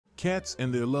Cats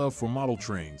and their love for model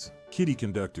trains, kitty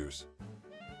conductors.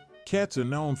 Cats are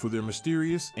known for their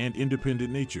mysterious and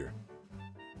independent nature.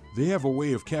 They have a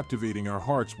way of captivating our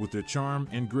hearts with their charm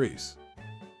and grace.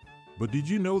 But did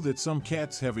you know that some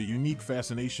cats have a unique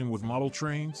fascination with model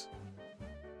trains?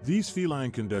 These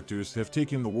feline conductors have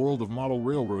taken the world of model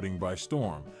railroading by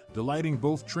storm, delighting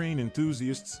both train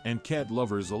enthusiasts and cat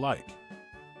lovers alike.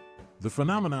 The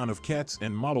phenomenon of cats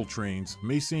and model trains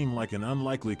may seem like an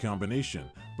unlikely combination,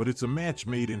 but it's a match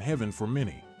made in heaven for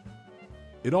many.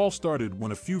 It all started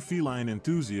when a few feline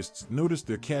enthusiasts noticed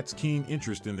their cats' keen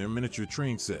interest in their miniature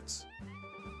train sets.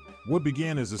 What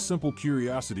began as a simple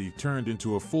curiosity turned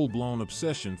into a full-blown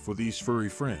obsession for these furry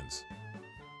friends.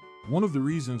 One of the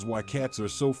reasons why cats are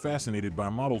so fascinated by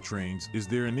model trains is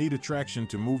their innate attraction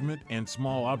to movement and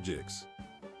small objects.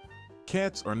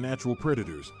 Cats are natural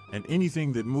predators, and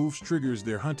anything that moves triggers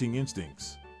their hunting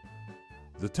instincts.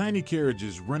 The tiny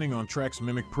carriages running on tracks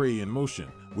mimic prey in motion,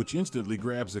 which instantly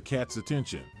grabs a cat's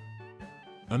attention.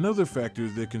 Another factor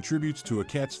that contributes to a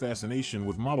cat's fascination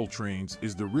with model trains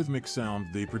is the rhythmic sound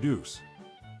they produce.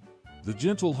 The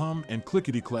gentle hum and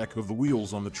clickety-clack of the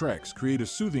wheels on the tracks create a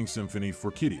soothing symphony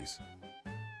for kitties.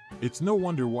 It's no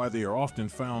wonder why they are often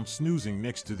found snoozing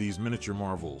next to these miniature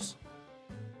marvels.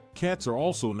 Cats are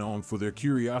also known for their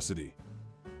curiosity.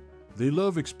 They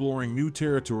love exploring new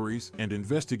territories and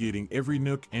investigating every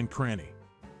nook and cranny.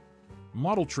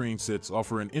 Model train sets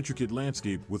offer an intricate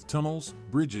landscape with tunnels,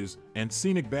 bridges, and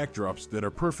scenic backdrops that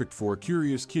are perfect for a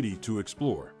curious kitty to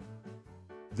explore.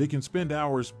 They can spend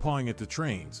hours pawing at the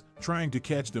trains, trying to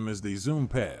catch them as they zoom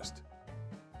past.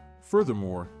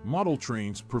 Furthermore, model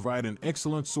trains provide an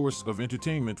excellent source of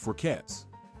entertainment for cats.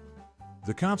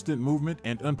 The constant movement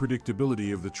and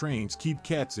unpredictability of the trains keep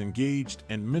cats engaged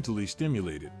and mentally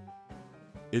stimulated.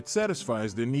 It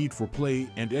satisfies their need for play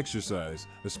and exercise,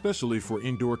 especially for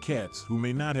indoor cats who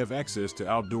may not have access to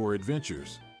outdoor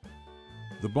adventures.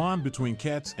 The bond between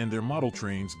cats and their model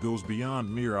trains goes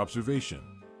beyond mere observation.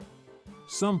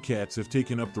 Some cats have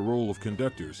taken up the role of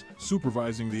conductors,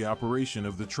 supervising the operation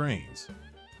of the trains.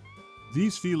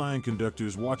 These feline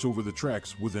conductors watch over the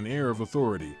tracks with an air of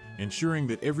authority, ensuring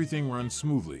that everything runs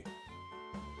smoothly.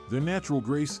 Their natural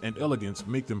grace and elegance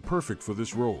make them perfect for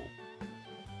this role.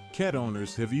 Cat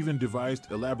owners have even devised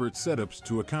elaborate setups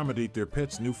to accommodate their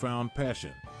pets' newfound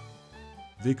passion.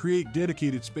 They create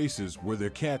dedicated spaces where their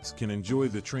cats can enjoy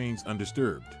the trains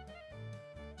undisturbed.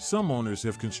 Some owners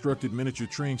have constructed miniature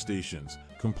train stations,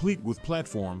 complete with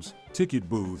platforms, ticket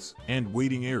booths, and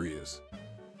waiting areas.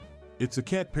 It's a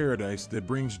cat paradise that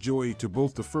brings joy to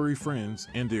both the furry friends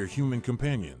and their human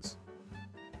companions.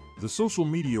 The social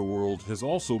media world has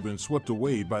also been swept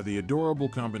away by the adorable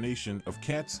combination of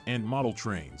cats and model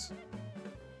trains.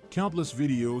 Countless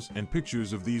videos and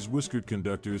pictures of these whiskered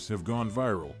conductors have gone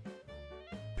viral.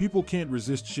 People can't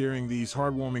resist sharing these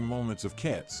heartwarming moments of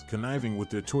cats conniving with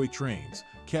their toy trains,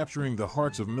 capturing the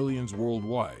hearts of millions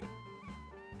worldwide.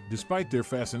 Despite their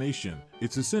fascination,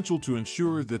 it's essential to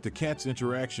ensure that the cat's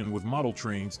interaction with model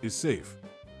trains is safe.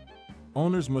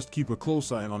 Owners must keep a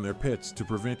close eye on their pets to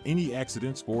prevent any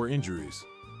accidents or injuries.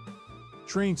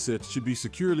 Train sets should be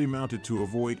securely mounted to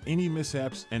avoid any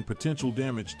mishaps and potential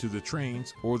damage to the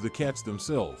trains or the cats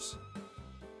themselves.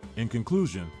 In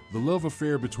conclusion, the love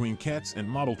affair between cats and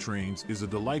model trains is a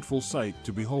delightful sight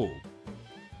to behold.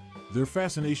 Their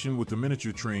fascination with the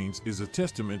miniature trains is a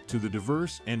testament to the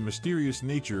diverse and mysterious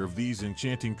nature of these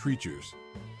enchanting creatures.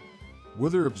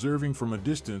 Whether observing from a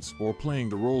distance or playing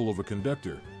the role of a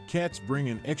conductor, cats bring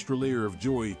an extra layer of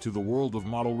joy to the world of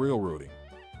model railroading.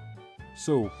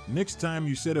 So, next time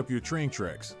you set up your train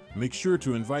tracks, make sure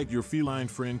to invite your feline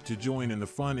friend to join in the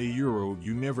fun.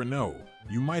 You never know,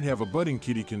 you might have a budding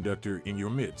kitty conductor in your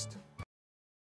midst.